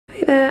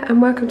there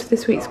and welcome to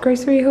this week's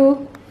grocery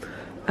haul.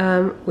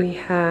 I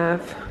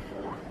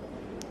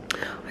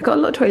got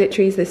a lot of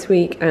toiletries this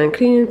week and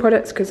cleaning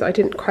products because I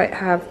didn't quite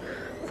have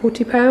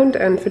 £40,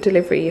 and for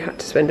delivery you had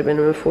to spend a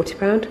minimum of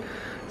 £40.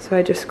 So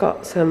I just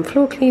got some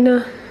floor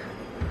cleaner,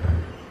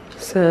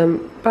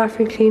 some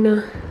bathroom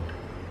cleaner,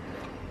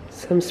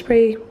 some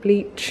spray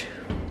bleach,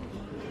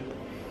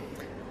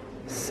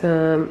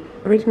 some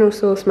original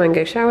source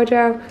mango shower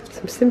gel,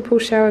 some simple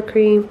shower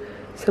cream,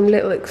 some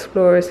Little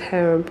Explorers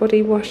hair and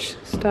body wash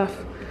stuff,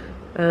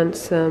 and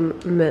some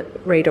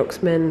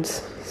Radox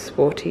men's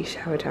sporty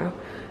shower gel,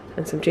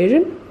 and some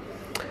deodorant.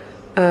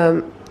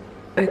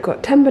 I've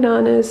got 10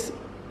 bananas,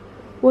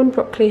 1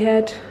 broccoli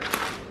head,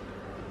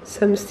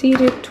 some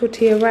seeded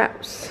tortilla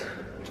wraps,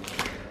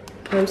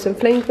 some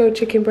flame grilled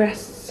chicken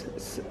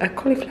breasts, a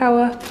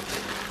cauliflower.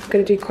 I'm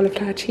going to do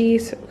cauliflower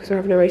cheese because we're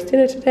having a roast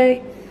dinner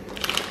today.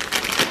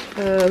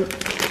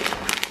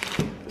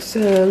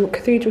 Some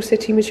Cathedral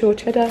City mature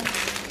cheddar,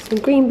 some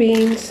green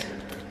beans,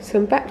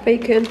 some back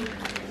bacon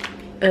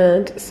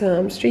and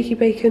some streaky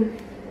bacon,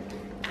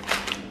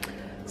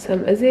 some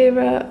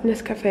Azera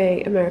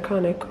Nescafe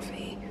Americano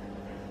coffee,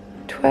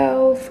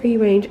 12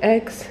 free-range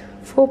eggs,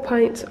 4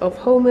 pints of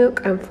whole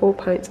milk and 4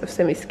 pints of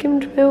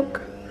semi-skimmed milk,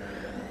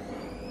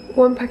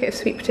 1 packet of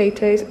sweet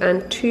potatoes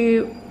and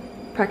 2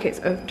 packets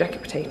of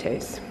jacket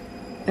potatoes.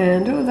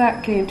 And all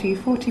that came to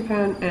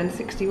 £40 and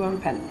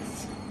 61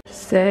 pence.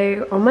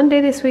 So on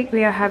Monday this week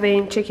we are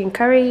having chicken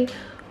curry,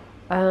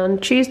 on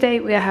Tuesday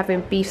we are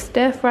having beef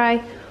stir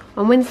fry,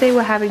 on Wednesday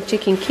we're having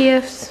chicken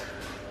Kievs,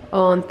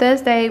 on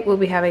Thursday we'll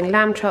be having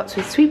lamb chops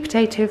with sweet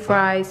potato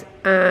fries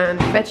and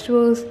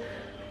vegetables,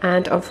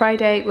 and on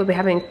Friday we'll be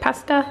having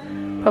pasta,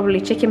 probably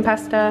chicken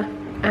pasta,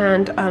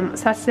 and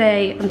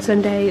Saturday and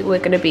Sunday we're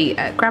going to be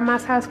at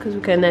Grandma's house because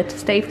we're going there to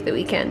stay for the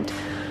weekend.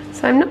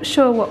 So I'm not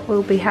sure what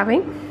we'll be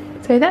having.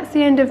 So that's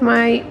the end of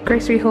my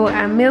grocery haul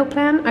and meal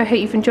plan. I hope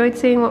you've enjoyed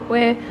seeing what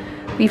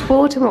we've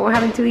bought and what we're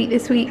having to eat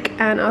this week,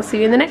 and I'll see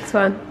you in the next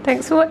one.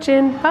 Thanks for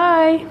watching.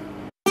 Bye!